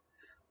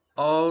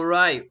All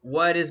right,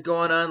 what is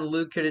going on,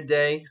 Luke here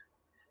today?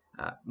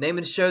 Name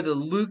of the show, The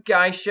Luke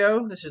Guy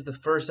Show. This is the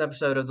first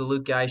episode of The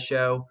Luke Guy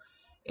Show,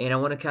 and I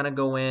want to kind of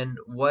go in.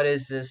 What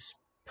is this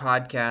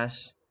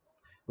podcast?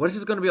 What is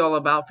this going to be all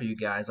about for you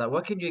guys? Like,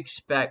 what can you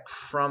expect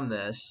from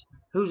this?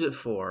 Who's it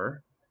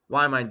for?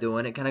 Why am I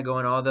doing it? Kind of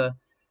going all the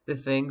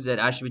things that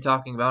I should be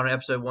talking about in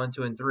episode 1,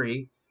 2, and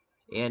 3,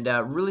 and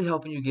really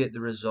helping you get the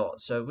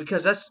results. So,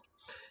 because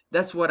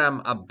that's what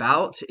I'm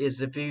about.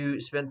 Is if you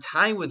spend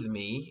time with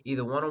me,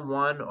 either one on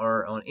one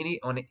or in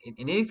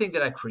anything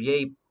that I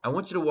create, I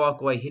want you to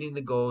walk away hitting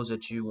the goals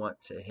that you want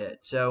to hit.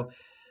 So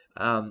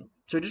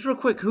just real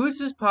quick, who is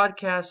this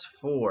podcast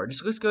for?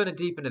 Just let's go into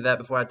deep into that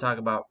before I talk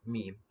about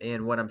me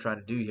and what I'm trying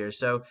to do here.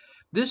 So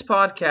this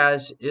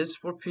podcast is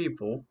for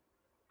people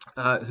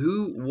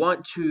who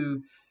want to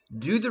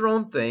do their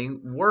own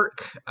thing,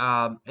 work,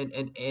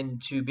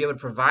 and to be able to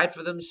provide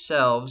for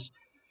themselves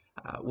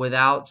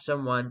without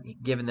someone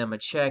giving them a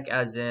check,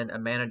 as in a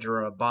manager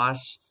or a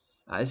boss.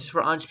 This is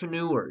for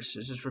entrepreneurs.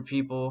 This is for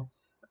people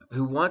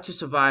who want to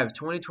survive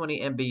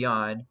 2020 and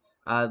beyond,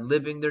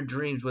 living their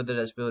dreams, whether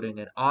that's building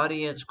an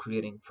audience,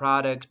 creating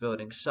products,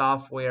 building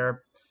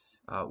software,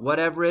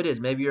 whatever it is.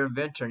 Maybe you're an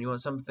inventor and you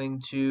want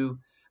something to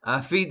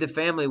feed the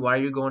family while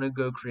you're going to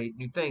go create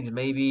new things.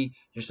 Maybe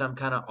you're some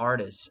kind of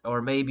artist,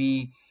 or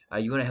maybe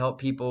you want to help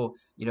people,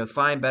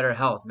 find better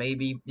health.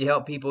 Maybe you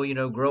help people,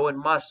 grow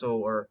in muscle,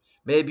 or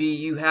maybe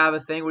you have a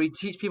thing where you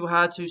teach people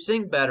how to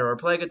sing better or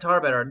play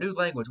guitar better, or a new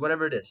language,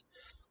 whatever it is.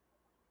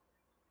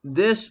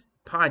 This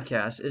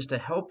podcast is to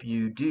help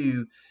you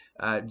do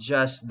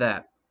just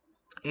that.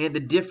 And the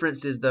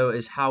difference is, though,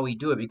 is how we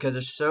do it, because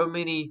there's so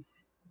many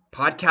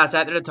podcasts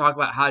out there to talk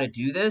about how to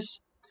do this.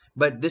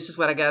 But this is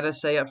what I got to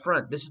say up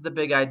front. This is the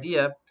big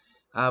idea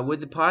with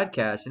the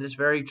podcast, and it's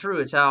very true.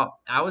 It's how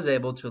I was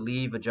able to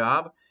leave a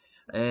job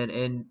and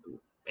and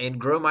and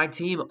grow my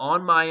team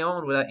on my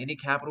own without any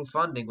capital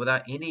funding,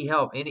 without any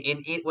help,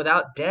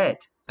 without debt.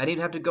 I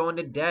didn't have to go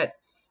into debt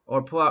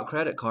or pull out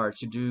credit cards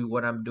to do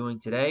what I'm doing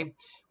today,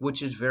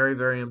 which is very,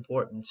 very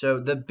important. So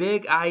the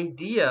big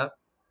idea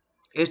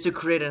is to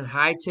create a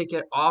high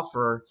ticket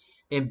offer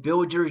and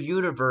build your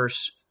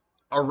universe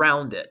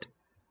around it.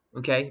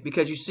 Okay,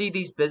 because you see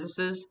these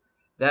businesses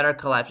that are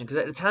collapsing.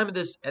 Because at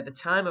the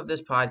time of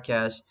this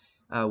podcast,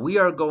 we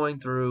are going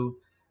through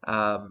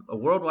a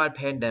worldwide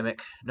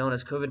pandemic known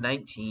as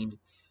COVID-19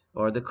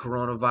 or the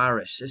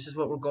coronavirus. This is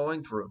what we're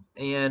going through,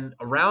 and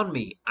around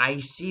me, I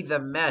see the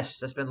mess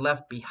that's been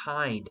left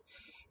behind.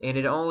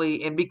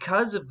 And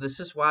because of this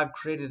is why I've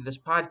created this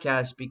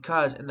podcast,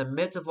 because in the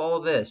midst of all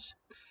of this,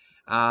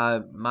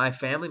 my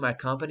family, my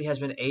company has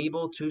been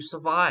able to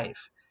survive.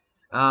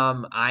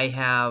 I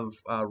have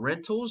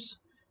rentals.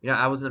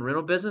 I was in the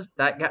rental business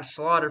that got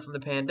slaughtered from the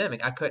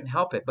pandemic. I couldn't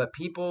help it, but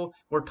people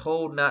were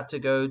told not to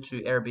go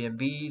to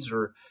Airbnbs,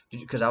 or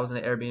because I was in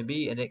the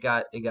Airbnb, and it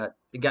got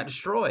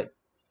destroyed.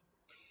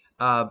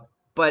 Uh,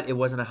 but it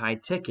wasn't a high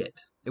ticket.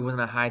 It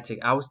wasn't a high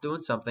ticket. I was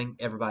doing something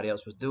everybody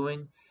else was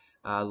doing,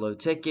 low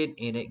ticket,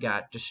 and it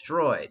got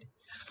destroyed.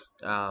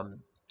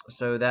 Um,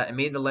 so that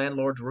me and the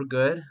landlords were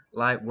good.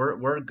 Like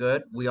we're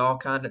good. They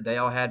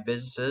all had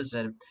businesses,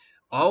 and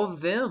all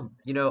of them,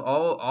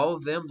 all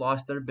of them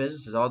lost their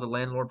businesses. All the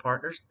landlord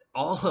partners,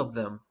 all of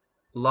them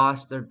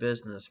lost their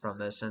business from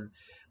this, and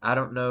I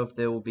don't know if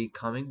they will be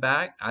coming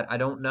back. I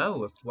don't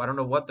know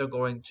what they're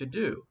going to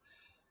do.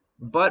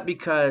 But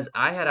because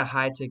I had a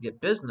high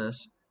ticket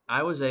business,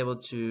 I was able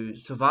to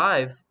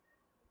survive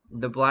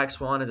the black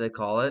swan, as they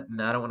call it. And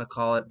I don't want to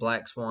call it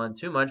black swan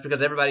too much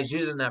because everybody's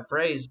using that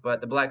phrase, but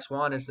the black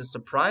swan is a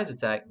surprise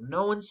attack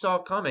no one saw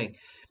coming,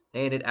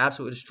 and it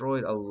absolutely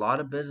destroyed a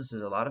lot of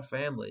businesses, a lot of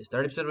families.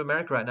 30% of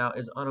America right now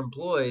is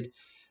unemployed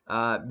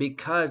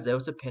because they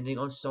was depending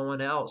on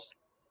someone else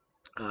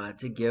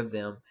to give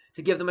them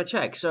a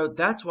check. So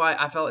that's why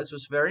I felt this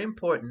was very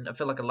important. I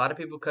feel like a lot of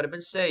people could have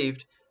been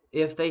saved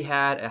if they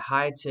had a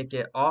high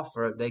ticket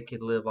offer they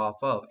could live off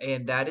of,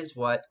 and that is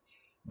what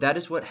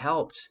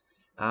helped.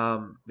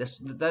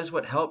 That is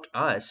what helped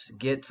us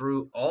get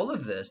through all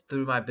of this,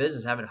 through my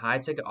business, having high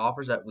ticket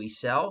offers that we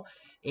sell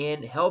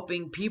and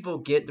helping people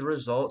get the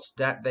results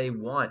that they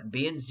want,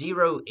 being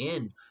zero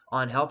in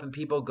on helping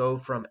people go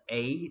from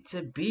A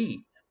to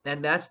B.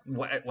 And that's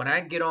when I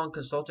get on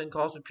consulting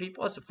calls with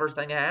people, that's the first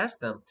thing I ask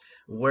them.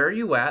 Where are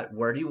you at?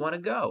 Where do you want to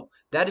go?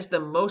 That is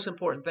the most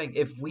important thing.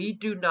 If we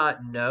do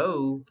not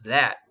know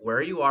that,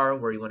 where you are,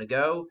 where you want to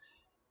go,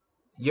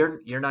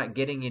 you're not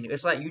getting in.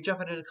 It's like you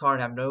jumping in a car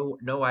and have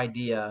no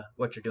idea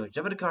what you're doing.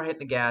 Jump in the car, hitting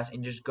the gas,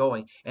 and just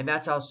going. And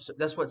that's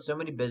what so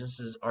many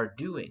businesses are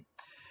doing.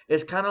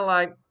 It's kind of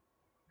like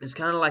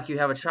you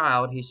have a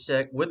child. He's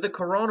sick with the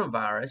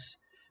coronavirus,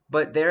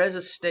 but there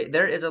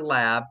is a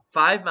lab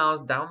 5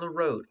 miles down the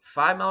road,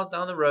 5 miles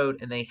down the road,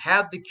 and they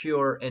have the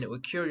cure, and it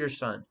would cure your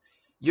son.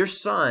 Your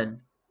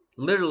son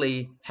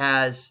literally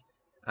has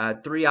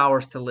 3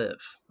 hours to live.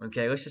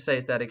 Okay, let's just say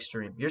it's that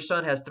extreme. Your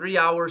son has 3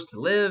 hours to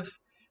live,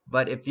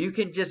 but if you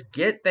can just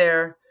get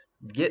there,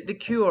 get the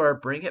cure,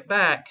 bring it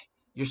back,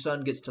 your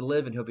son gets to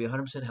live, and he'll be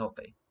 100%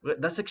 healthy.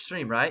 That's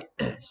extreme, right?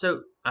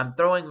 So I'm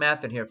throwing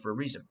math in here for a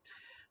reason.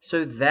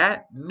 So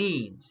that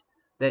means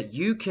that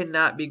you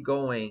cannot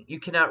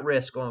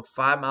risk going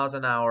 5 miles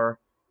an hour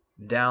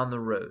down the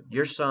road.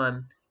 Your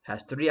son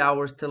has 3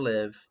 hours to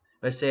live.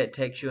 Let's say it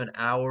takes you an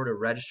hour to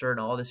register and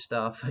all this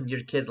stuff, and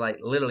your kid's like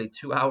literally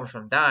 2 hours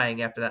from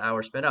dying after that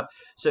hour spent up.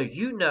 So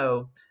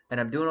and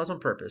I'm doing this on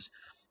purpose,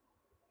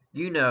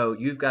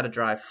 you've got to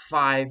drive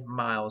 5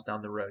 miles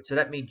down the road. So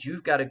that means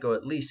you've got to go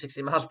at least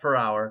 60 miles per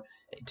hour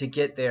to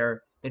get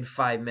there in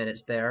 5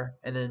 minutes there,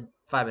 and then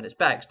 5 minutes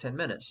back is 10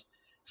 minutes.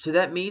 So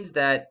that means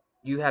that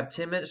you have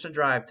 10 minutes to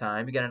drive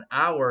time. You got an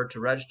hour to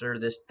register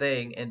this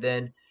thing, and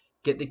then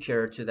get the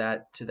cure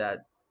to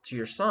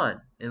your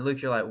son. And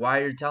Luke, you're like, why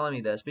are you telling me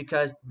this?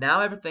 Because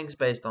now everything's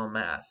based on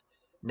math.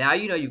 Now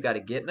you've got to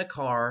get in a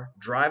car,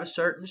 drive a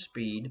certain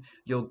speed.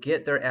 You'll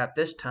get there at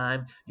this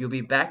time. You'll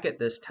be back at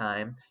this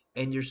time,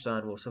 and your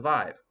son will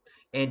survive.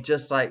 And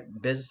just like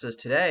businesses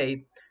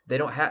today, they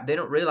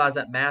don't realize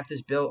that math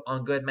is built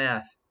on good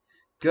math.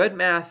 Good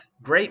math,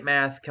 great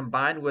math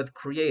combined with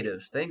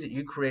creatives, things that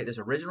you create that's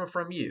original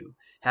from you,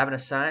 having a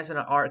science and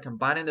an art,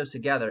 combining those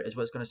together is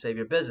what's going to save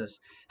your business.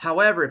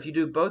 However, if you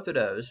do both of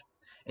those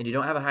and you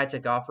don't have a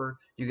high-tech offer,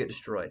 you get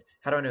destroyed.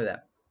 How do I know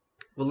that?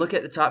 Well, look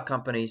at the top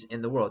companies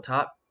in the world.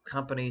 Top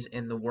companies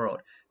in the world.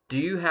 Do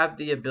you have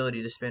the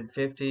ability to spend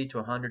 50 to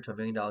 100 to $1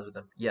 million with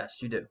them? Yes,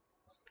 you do.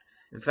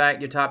 In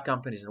fact, your top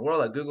companies in the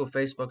world, like Google,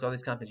 Facebook, all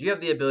these companies, you have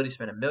the ability to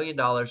spend $1 million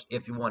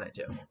if you wanted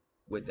to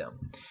with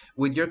them.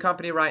 With your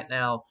company right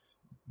now,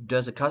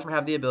 does a customer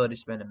have the ability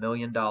to spend $1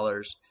 million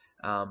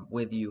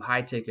with you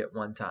high ticket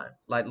one time?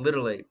 Like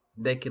literally,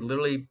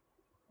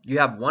 you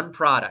have one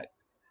product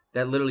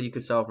that literally you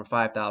could sell for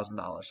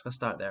 $5,000. Let's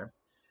start there.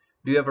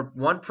 Do you have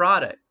one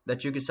product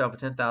that you could sell for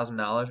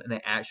 $10,000 and they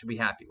actually be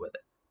happy with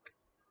it?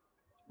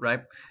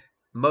 Right?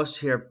 Most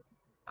here,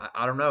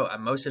 I don't know.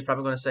 Most is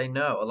probably going to say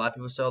no. A lot of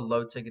people sell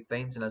low ticket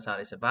things, and that's how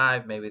they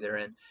survive. Maybe they're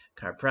in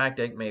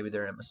chiropractic, maybe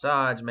they're in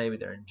massage, maybe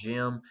they're in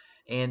gym,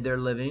 and they're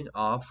living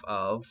off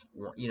of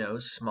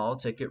small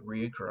ticket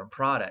reoccurring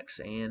products.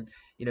 And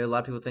a lot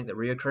of people think that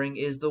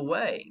reoccurring is the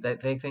way. That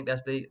they think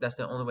that's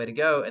the only way to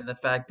go. And the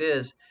fact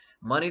is,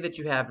 money that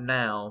you have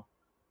now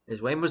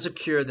is way more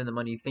secure than the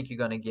money you think you're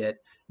going to get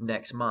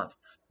next month.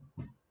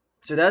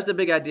 So that's the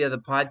big idea of the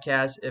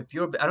podcast.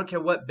 I don't care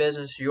what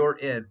business you're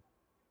in.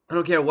 I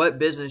don't care what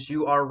business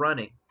you are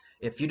running.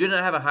 If you do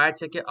not have a high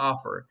ticket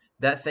offer,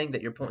 that thing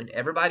that you're pointing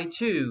everybody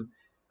to,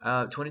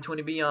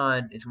 2020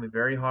 beyond, it's going to be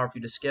very hard for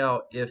you to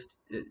scale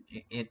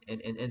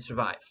and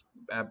survive.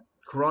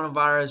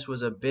 Coronavirus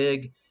was a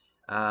big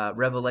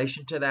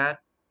revelation to that,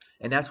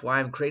 and that's why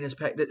I'm creating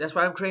this. That's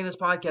why I'm creating this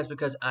podcast,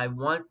 because I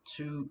want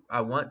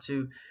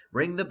to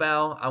ring the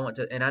bell.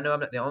 And I know I'm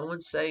not the only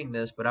one saying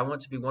this, but I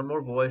want to be one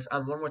more voice.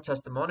 I'm one more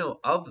testimonial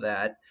of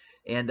that.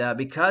 And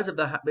because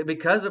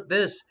of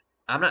this,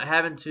 I'm not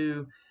having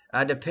to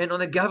depend on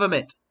the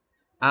government.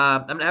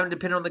 I'm not having to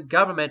depend on the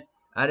government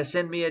to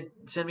send me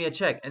a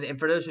check. And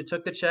for those who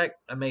took the check,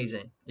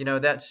 amazing.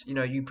 That's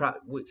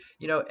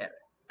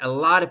a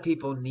lot of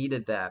people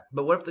needed that.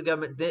 But what if the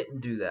government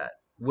didn't do that?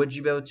 Would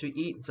you be able to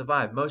eat and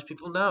survive? Most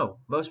people no.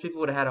 Most people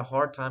would have had a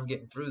hard time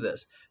getting through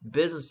this.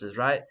 Businesses,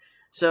 right?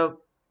 So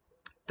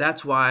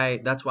that's why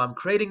I'm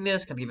creating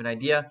this. Kind of give you an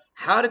idea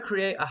how to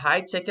create a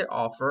high ticket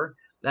offer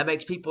that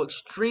makes people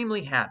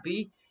extremely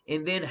happy.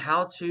 And then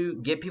how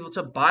to get people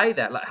to buy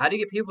that. Like, how do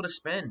you get people to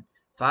spend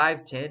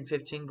 5, 10,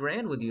 15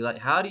 grand with you? Like,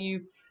 how do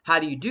you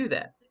do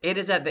that? It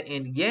is at the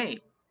end game,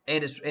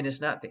 and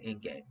it's not the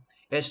end game.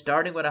 It's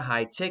starting with a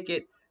high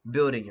ticket,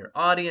 building your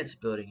audience,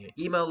 building your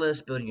email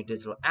list, building your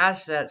digital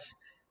assets,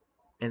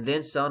 and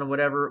then selling them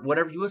whatever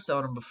you were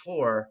selling them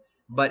before.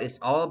 But it's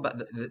all about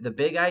the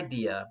big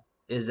idea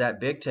is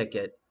that big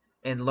ticket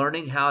and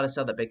learning how to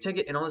sell that big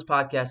ticket. And on this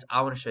podcast,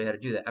 I want to show you how to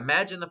do that.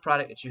 Imagine the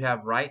product that you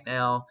have right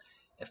now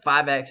at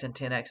 5x and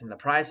 10x in the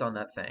price on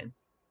that thing,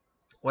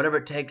 whatever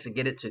it takes to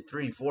get it to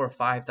 $3,000,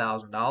 $4,000,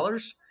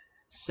 $5,000,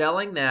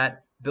 selling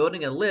that,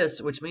 building a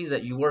list, which means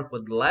that you work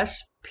with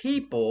less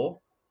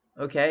people,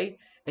 okay,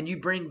 and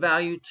you bring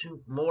value to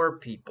more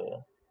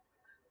people.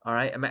 All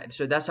right,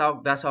 so that's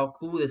how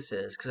cool this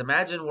is. Because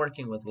imagine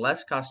working with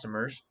less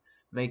customers,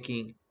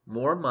 making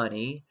more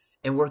money,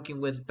 and working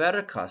with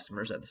better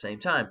customers at the same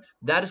time.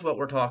 That is what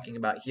we're talking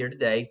about here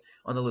today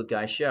on the Luke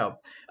Guy Show.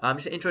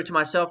 Just an intro to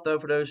myself, though,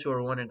 for those who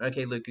are wondering,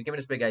 okay, Luke, you give me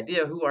this big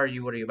idea. Who are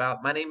you? What are you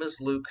about? My name is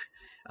Luke.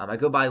 I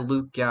go by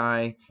Luke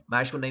Guy.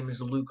 My actual name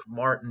is Luke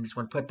Martin. Just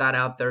want to put that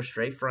out there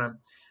straight front.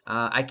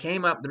 I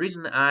came up, the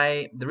reason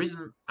I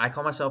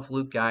call myself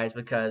Luke Guy is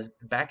because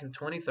back in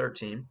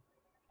 2013,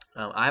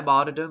 I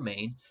bought a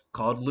domain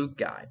called Luke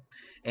Guy.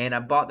 And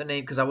I bought the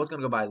name because I was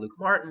going to go by Luke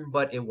Martin,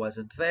 but it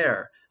wasn't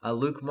there.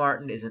 Luke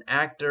Martin is an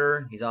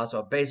actor. He's also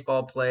a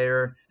baseball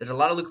player. There's a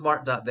lot of Luke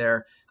Martins out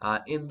there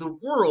in the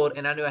world,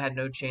 and I knew I had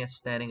no chance of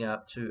standing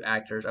up to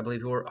actors, I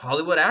believe, who were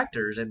Hollywood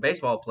actors and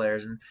baseball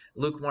players. And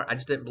Luke Martin, I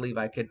just didn't believe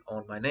I could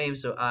own my name,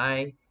 so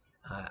I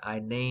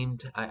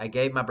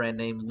gave my brand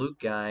name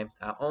Luke Guy.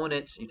 I own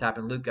it. You type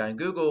in Luke Guy in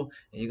Google,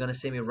 and you're going to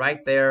see me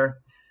right there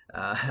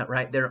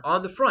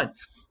on the front.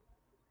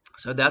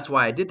 So that's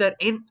why I did that.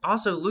 And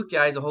also, Luke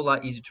Guy is a whole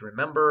lot easier to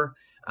remember.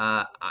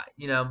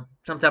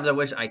 Sometimes I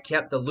wish I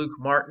kept the Luke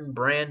Martin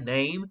brand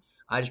name.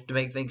 I just to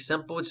make things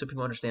simple so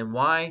people understand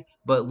why.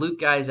 But Luke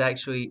Guy is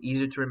actually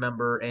easier to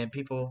remember, and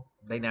people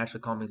they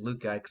naturally call me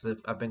Luke Guy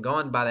because I've been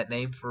going by that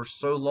name for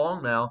so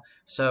long now.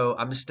 So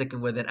I'm just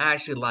sticking with it. I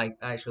actually like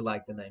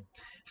the name.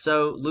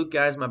 So Luke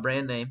Guy is my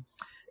brand name,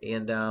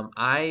 and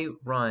I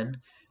run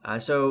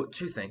so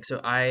two things.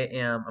 So I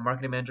am a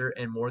marketing manager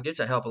in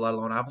mortgage. I help a lot of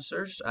loan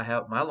officers. I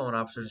help my loan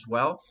officers as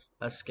well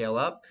scale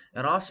up,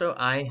 and also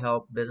I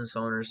help business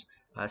owners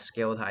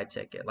scale with high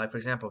ticket. Like for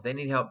example, if they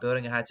need help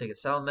building a high ticket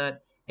selling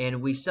that,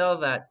 and we sell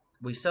that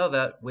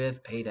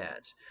with paid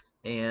ads,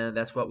 and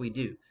that's what we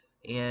do.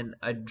 And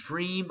a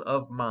dream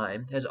of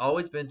mine has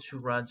always been to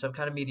run some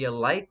kind of media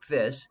like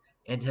this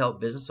and to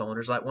help business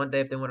owners. Like one day,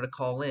 if they wanted to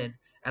call in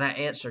and I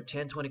answer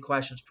 10, 20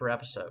 questions per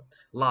episode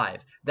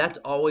live, that's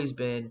always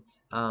been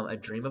a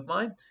dream of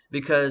mine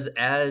because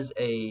as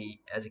a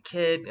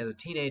kid, as a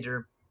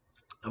teenager,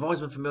 I've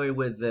always been familiar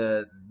with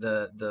the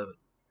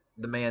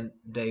man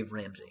Dave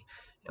Ramsey.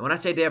 And when I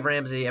say Dave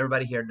Ramsey,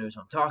 everybody here knows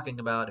what I'm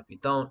talking about. If you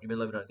don't, you've been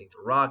living underneath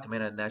a rock. A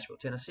man out of Nashville,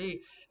 Tennessee,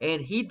 and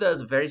he does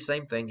the very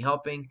same thing,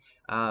 helping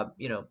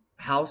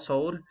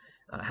households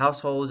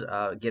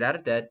get out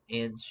of debt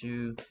and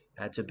to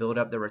build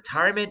up their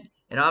retirement.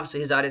 And obviously,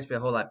 his audience will be a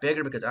whole lot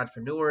bigger because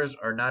entrepreneurs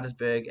are not as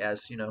big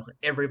as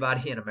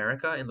everybody in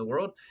America in the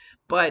world.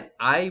 But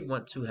I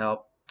want to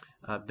help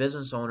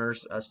business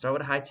owners start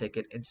with a high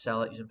ticket and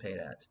sell it using paid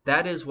ads.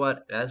 That is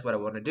what I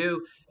want to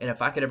do. And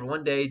if I could ever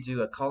one day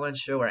do a call-in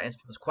show where I answer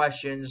people's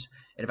questions,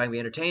 and if I can be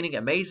entertaining,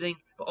 amazing.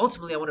 But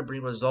ultimately, I want to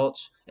bring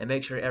results and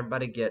make sure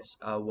everybody gets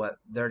what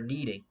they're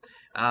needing.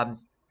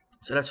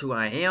 So that's who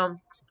I am.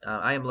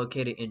 I am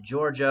located in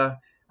Georgia,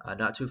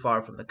 not too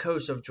far from the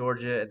coast of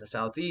Georgia in the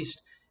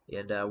southeast,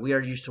 and we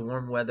are used to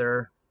warm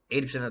weather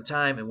 80% of the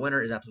time, and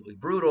winter is absolutely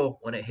brutal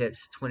when it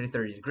hits 20,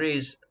 30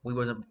 degrees.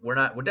 We're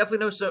definitely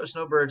no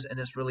snowbirds, and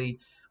it's really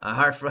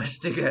hard for us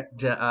to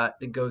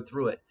go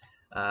through it.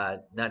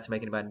 Not to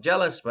make anybody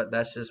jealous, but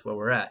that's just where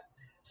we're at.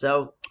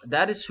 So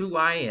that is who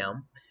I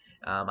am.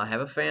 I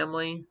have a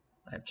family.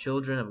 I have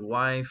children. I have a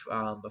wife.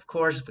 Of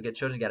course, if I get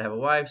children, you gotta have a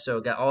wife. So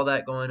got all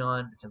that going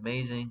on. It's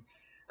amazing.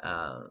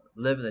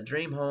 Living the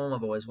dream home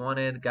I've always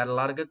wanted. Got a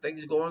lot of good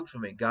things going for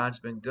me. God's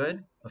been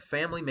good. A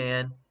family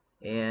man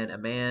and a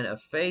man of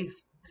faith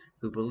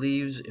who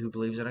believes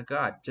in a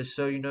God. Just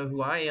so you know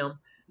who I am,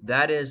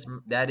 that is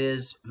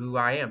who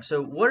I am.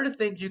 So what are the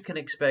things you can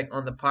expect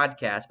on the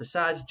podcast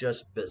besides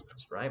just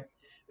business, right?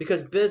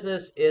 Because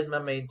business is my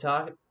main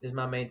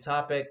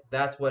topic.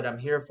 That's what I'm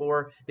here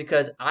for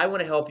because I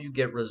want to help you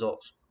get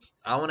results.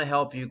 I want to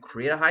help you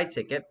create a high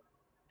ticket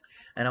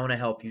and I want to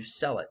help you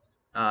sell it.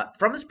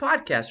 From this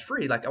podcast,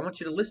 free. Like I want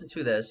you to listen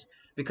to this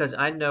because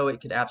I know it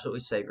could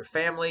absolutely save your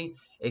family.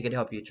 It can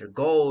help you hit your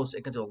goals.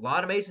 It can do a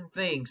lot of amazing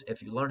things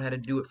if you learn how to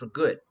do it for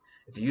good.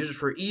 If you use it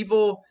for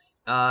evil,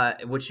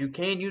 which you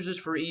can use this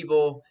for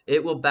evil,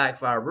 it will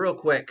backfire real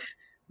quick,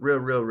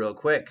 real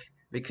quick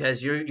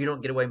because you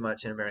don't get away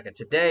much in America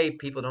today.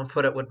 People don't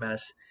put up with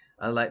mess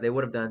like they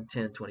would have done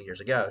 10, 20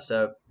 years ago.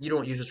 So you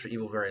don't use this for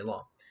evil very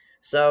long.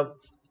 So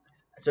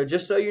so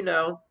just so you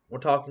know, we're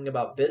talking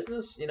about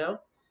business.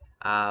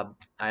 I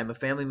am a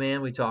family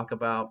man. We may talk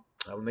about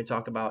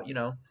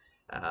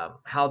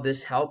how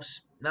this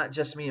helps not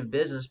just me in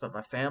business, but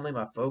my family,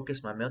 my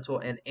focus, my mental,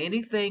 and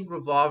anything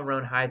revolving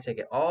around high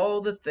ticket.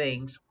 All the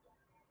things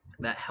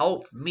that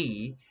help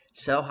me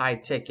sell high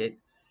ticket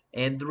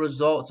and the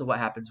results of what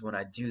happens when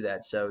I do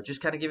that. So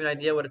just kind of give you an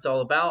idea what it's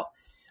all about.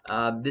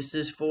 This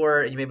is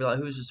for, you may be like,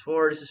 who's this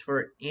for? This is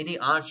for any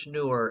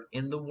entrepreneur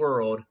in the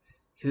world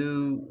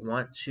who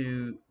want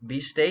to be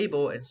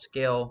stable and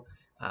scale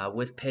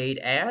with paid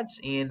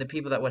ads. And the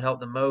people that would help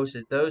the most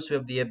is those who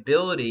have the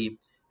ability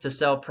to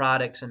sell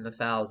products in the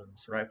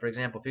thousands, right? For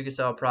example, if you could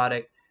sell a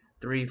product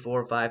 $3,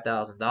 $4,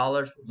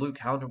 $5,000, Luke,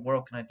 how in the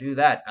world can I do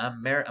that?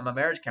 I'm a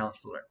marriage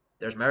counselor.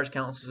 There's marriage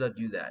counselors that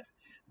do that.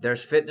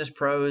 There's fitness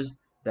pros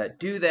that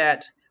do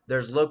that.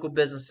 There's local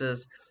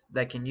businesses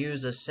that can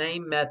use the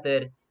same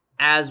method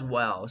as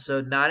well. So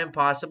not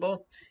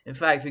impossible. In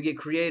fact, if you get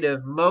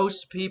creative,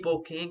 most people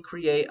can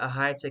create a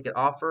high ticket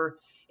offer.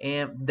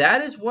 And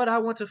that is what I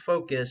want to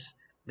focus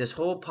this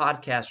whole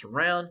podcast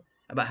around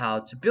about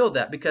how to build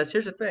that. Because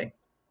here's the thing,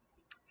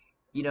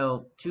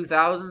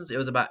 2000s, it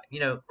was about,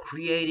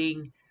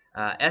 creating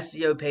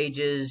SEO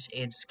pages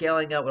and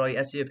scaling up with all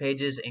your SEO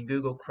pages, and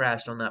Google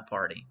crashed on that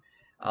party.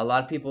 A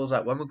lot of people was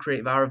like, well, I'm going to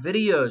create viral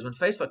videos when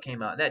Facebook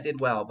came out, and that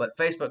did well, but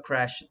Facebook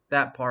crashed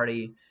that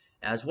party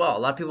as well. A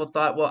lot of people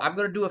thought, well, I'm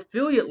going to do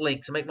affiliate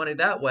links and make money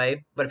that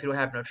way, but if you don't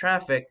have no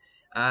traffic,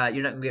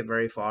 you're not going to get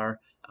very far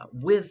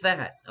with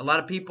that. A lot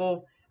of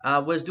people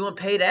was doing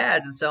paid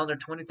ads and selling their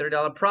 $20,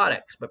 $30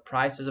 products, but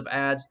prices of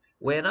ads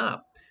went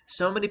up.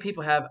 So many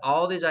people have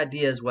all these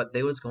ideas what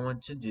they was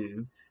going to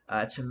do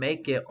to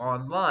make it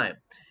online,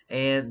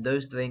 and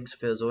those things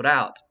fizzled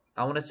out.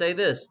 I want to say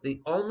this,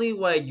 the only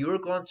way you're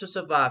going to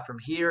survive from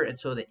here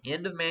until the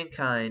end of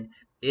mankind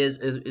is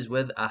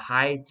with a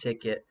high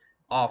ticket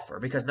offer,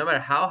 because no matter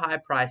how high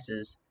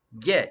prices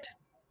get,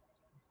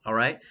 all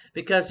right,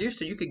 because used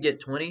to you could get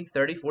 20,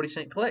 30, 40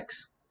 cent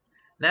clicks.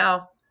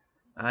 Now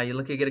you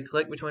look at get a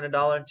click between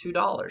 $1 and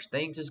 $2.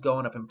 Things is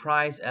going up in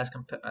price as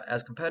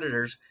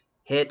competitors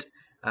hit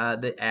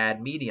the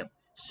ad medium.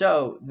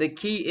 So the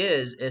key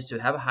is to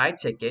have a high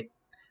ticket,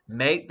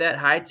 make that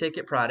high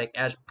ticket product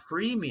as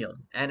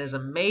premium and as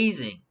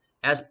amazing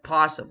as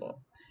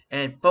possible,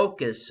 and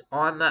focus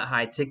on that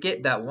high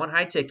ticket, that one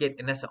high ticket,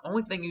 and that's the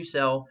only thing you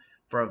sell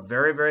for a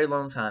very, very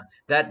long time.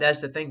 That's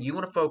the thing you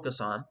want to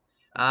focus on.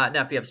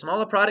 Now, if you have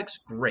smaller products,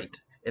 great.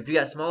 If you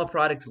got smaller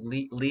products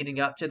leading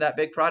up to that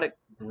big product,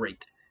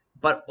 great.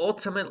 But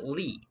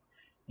ultimately,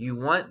 you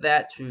want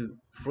that to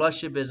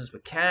flush your business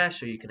with cash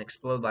so you can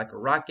explode like a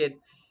rocket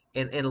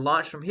and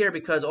launch from here,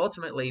 because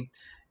ultimately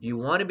you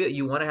want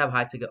to have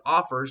high ticket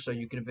offers so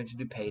you can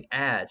eventually do paid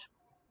ads,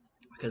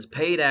 because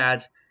paid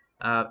ads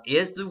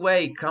is the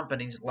way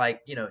companies like,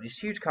 these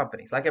huge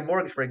companies like a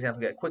mortgage, for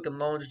example, you got Quicken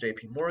Loans,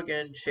 JP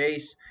Morgan,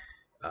 Chase,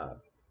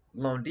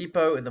 Loan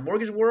Depot. In the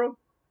mortgage world,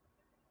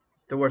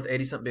 they're worth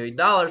 80-something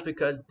billion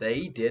because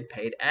they did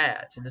paid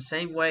ads. In the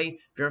same way,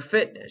 if you're in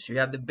fitness, you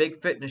have the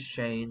big fitness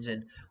chains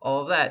and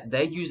all of that.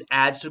 They use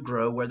ads to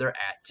grow where they're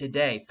at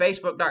today.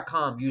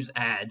 Facebook.com use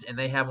ads, and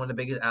they have one of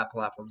the biggest ad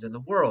platforms in the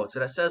world.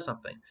 So that says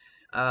something.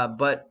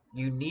 But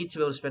you need to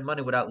be able to spend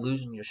money without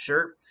losing your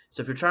shirt.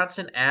 So if you're trying to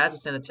send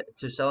ads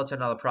to sell a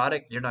 $10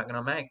 product, you're not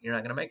gonna make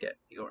it.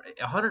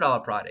 A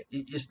 $100 product,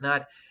 it's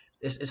not.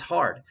 It's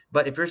hard.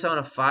 But if you're selling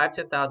a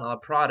 $5,000,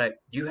 $10,000 product,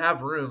 you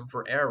have room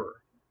for error.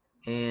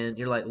 And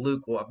you're like,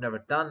 Luke, well, I've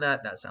never done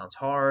that. That sounds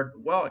hard.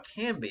 Well, it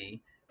can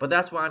be, but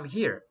that's why I'm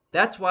here.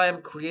 That's why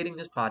I'm creating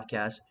this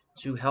podcast,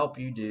 to help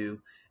you do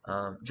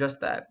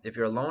just that. If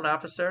you're a loan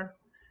officer,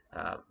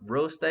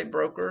 real estate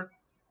broker,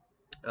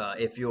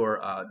 if you're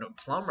a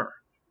plumber,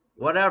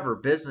 whatever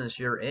business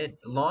you're in,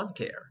 lawn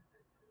care,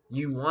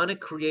 you want to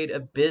create a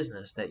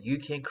business that you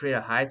can create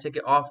a high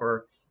ticket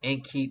offer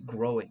and keep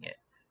growing it.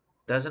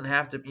 Doesn't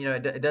have to,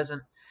 it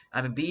doesn't.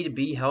 I mean,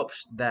 B2B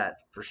helps that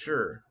for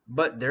sure,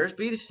 but there's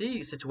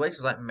B2C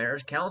situations like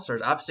marriage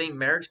counselors. I've seen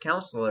marriage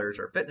counselors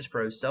or fitness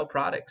pros sell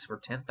products for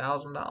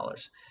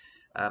 $10,000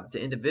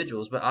 to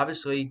individuals, but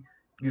obviously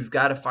you've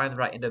got to find the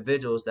right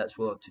individuals that's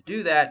willing to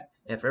do that.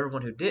 And for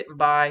everyone who didn't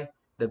buy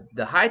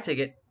the high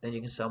ticket, then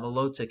you can sell them a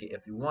low ticket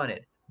if you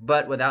wanted.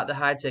 But without the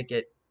high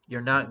ticket,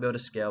 you're not going to be able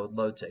to scale with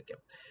low ticket.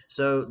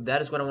 So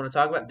that is what I want to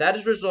talk about. That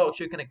is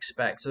results you can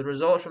expect. So the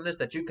results from this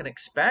that you can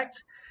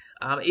expect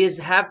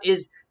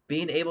is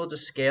being able to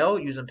scale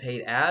using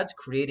paid ads,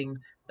 creating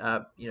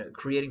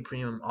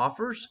premium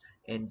offers,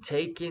 and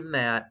taking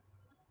that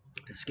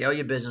to scale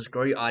your business,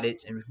 grow your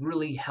audience, and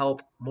really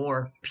help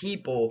more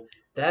people.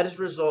 That is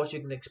results you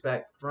can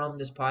expect from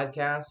this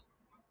podcast.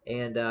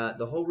 And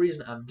the whole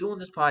reason I'm doing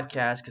this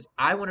podcast, because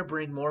I want to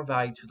bring more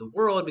value to the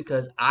world,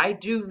 because I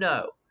do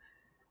know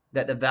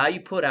that the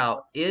value put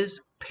out is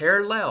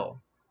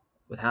parallel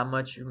with how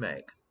much you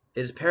make.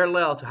 It is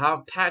parallel to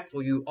how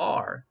impactful you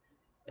are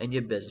in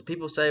your business.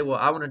 People say, well,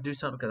 I want to do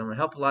something because I want to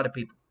help a lot of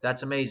people.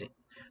 That's amazing.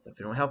 But if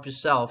you don't help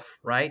yourself,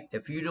 right?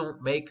 If you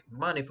don't make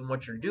money from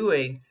what you're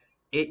doing,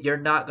 you're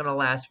not going to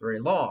last very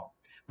long.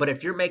 But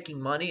if you're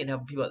making money and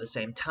helping people at the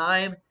same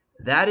time,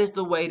 that is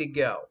the way to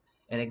go.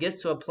 And it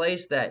gets to a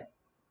place that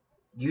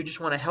you just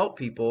want to help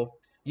people.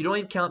 You don't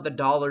even count the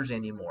dollars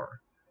anymore.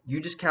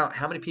 You just count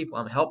how many people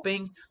I'm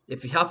helping.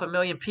 If you help 1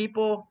 million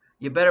people,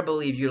 you better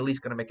believe you're at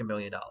least going to make $1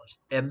 million,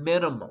 a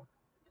minimum.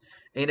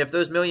 And if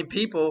those 1 million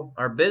people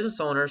are business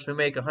owners who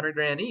make 100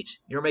 grand each,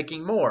 you're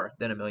making more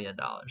than $1 million.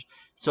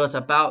 So it's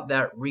about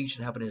that reach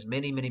and helping as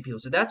many people.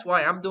 So that's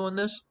why I'm doing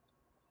this,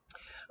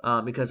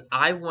 because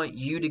I want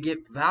you to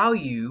get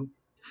value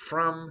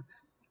from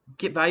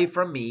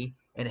me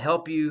and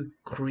help you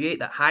create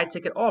that high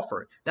ticket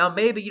offer. Now,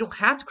 maybe you don't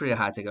have to create a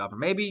high ticket offer.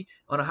 Maybe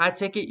on a high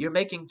ticket, you're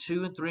making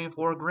 2 and 3 and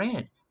 4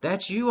 grand.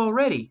 That's you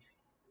already.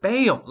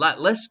 Bam!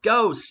 Let's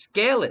go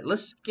scale it.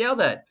 Let's scale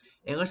that.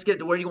 And let's get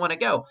to where you want to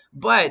go.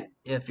 But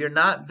if you're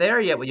not there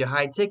yet with your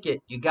high ticket,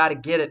 you got to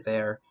get it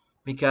there.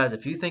 Because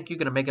if you think you're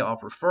going to make it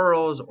off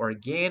referrals,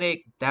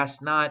 organic,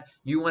 that's not.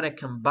 You want a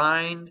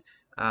combined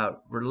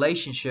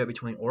relationship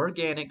between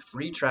organic,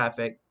 free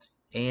traffic,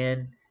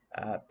 and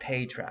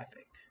paid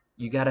traffic.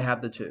 You got to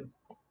have the two.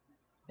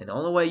 And the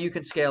only way you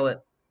can scale it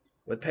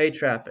with paid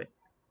traffic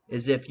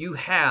is if you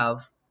have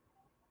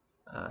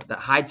that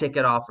high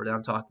ticket offer that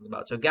I'm talking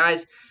about. So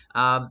guys,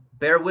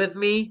 bear with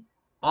me.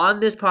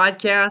 On this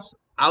podcast,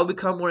 I'll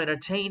become more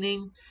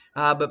entertaining,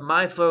 but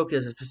my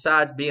focus,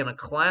 besides being a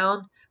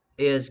clown,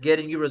 is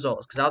getting you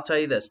results. Because I'll tell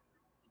you this,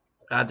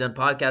 I've done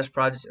podcast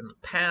projects in the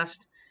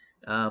past,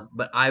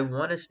 but I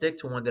want to stick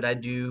to one that I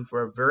do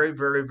for a very,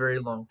 very, very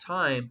long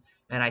time,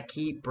 and I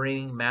keep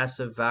bringing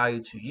massive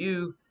value to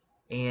you,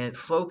 and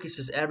focus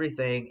is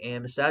everything.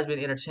 And besides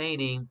being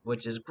entertaining,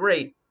 which is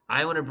great,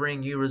 I want to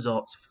bring you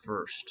results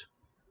first.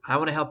 I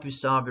want to help you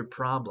solve your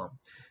problem.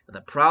 And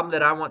the problem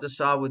that I want to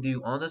solve with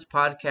you on this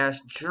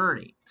podcast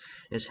journey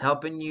is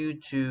helping you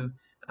to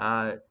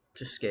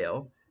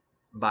scale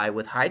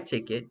with high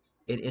ticket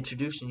in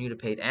introducing you to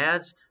paid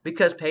ads,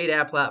 because paid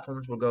ad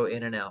platforms will go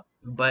in and out.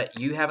 But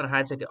you having a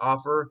high ticket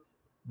offer,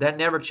 that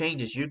never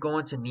changes. You're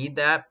going to need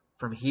that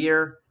from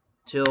here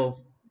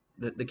till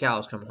the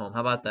cows come home.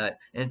 How about that?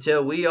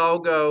 Until we all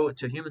go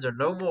to humans are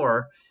no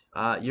more,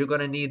 you're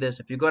going to need this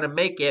if you're going to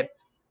make it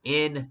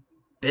in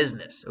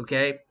business.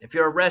 Okay? If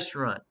you're a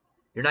restaurant,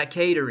 you're not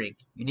catering,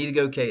 you need to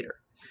go cater.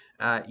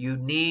 You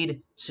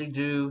need to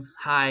do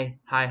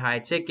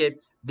high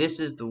ticket. This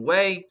is the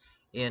way.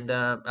 And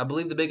I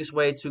believe the biggest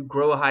way to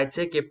grow a high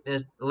ticket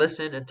is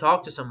listen and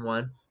talk to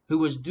someone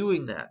who is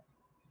doing that.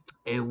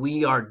 And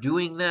we are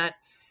doing that.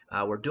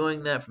 We're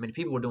doing that for many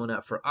people. We're doing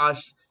that for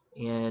us.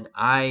 And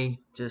I'm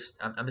just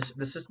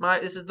this is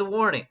the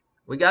warning.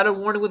 We got a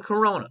warning with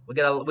Corona. We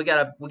got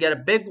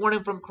a big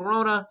warning from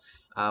Corona.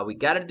 We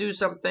got to do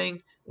something.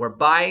 We're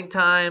buying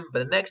time, but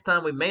the next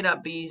time we may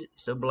not be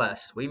so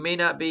blessed. We may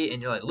not be,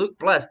 and you're like, Luke,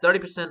 blessed,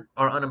 30%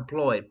 are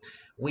unemployed.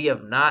 We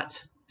have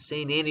not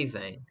seen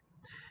anything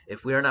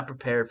if we are not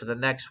prepared for the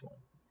next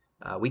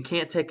one. We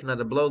can't take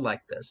another blow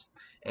like this.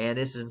 And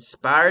this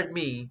inspired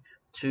me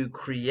to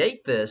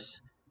create this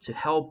to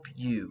help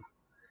you,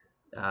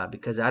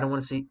 because I don't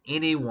want to see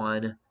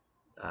anyone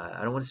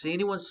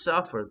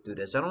suffer through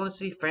this. I don't want to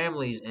see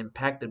families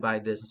impacted by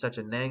this in such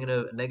a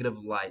negative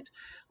light.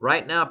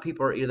 Right now,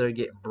 people are either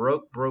getting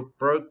broke,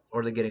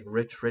 or they're getting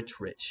rich,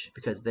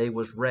 because they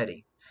was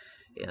ready.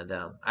 And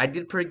I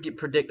did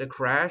predict a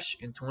crash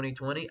in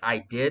 2020. I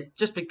did,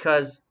 just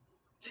because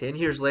 10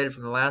 years later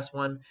from the last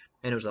one,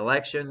 and it was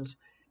elections,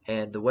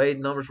 and the way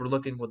numbers were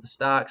looking with the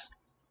stocks,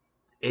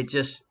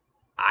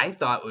 I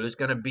thought it was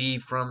going to be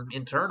from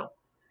internal.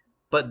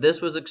 But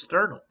this was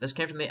external. This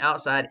came from the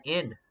outside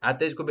in. I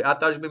thought it was going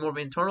to be more of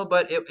internal,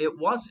 but it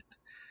wasn't.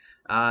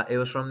 It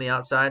was from the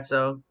outside,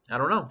 so I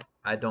don't know.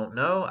 I don't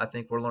know. I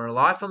think we're learning a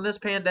lot from this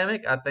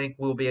pandemic. I think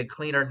we'll be a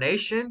cleaner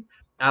nation.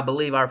 I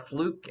believe our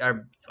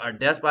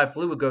deaths by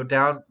flu would go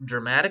down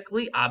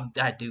dramatically.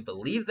 I do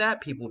believe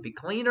that. People would be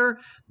cleaner.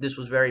 This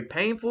was very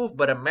painful,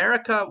 but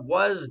America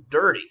was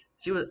dirty.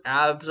 She was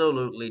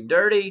absolutely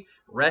dirty.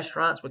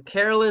 Restaurants were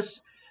careless.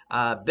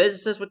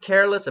 Businesses were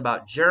careless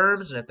about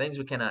germs and the things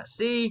we cannot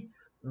see.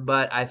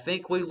 But I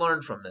think we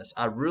learned from this.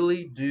 I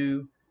really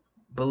do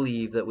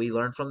believe that we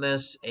learned from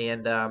this,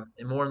 and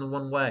in more than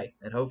one way.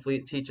 And hopefully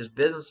it teaches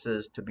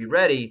businesses to be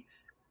ready.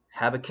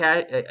 Have a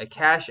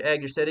cash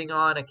egg you're sitting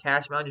on, a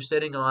cash mound you're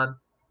sitting on,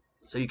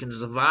 so you can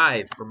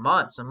survive for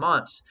months and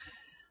months,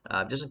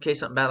 just in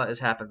case something bad like this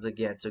happens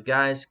again. So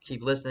guys,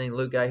 keep listening.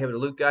 Luke Guy here with the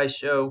Luke Guy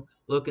Show,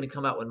 looking to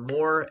come out with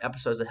more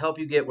episodes to help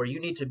you get where you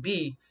need to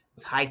be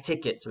with high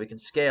ticket so we can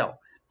scale.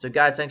 So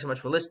guys, thanks so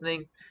much for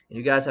listening, and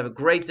you guys have a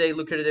great day.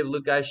 Luke here today with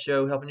Luke Guy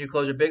Show, helping you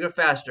close it bigger,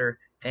 faster,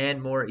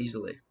 and more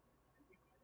easily.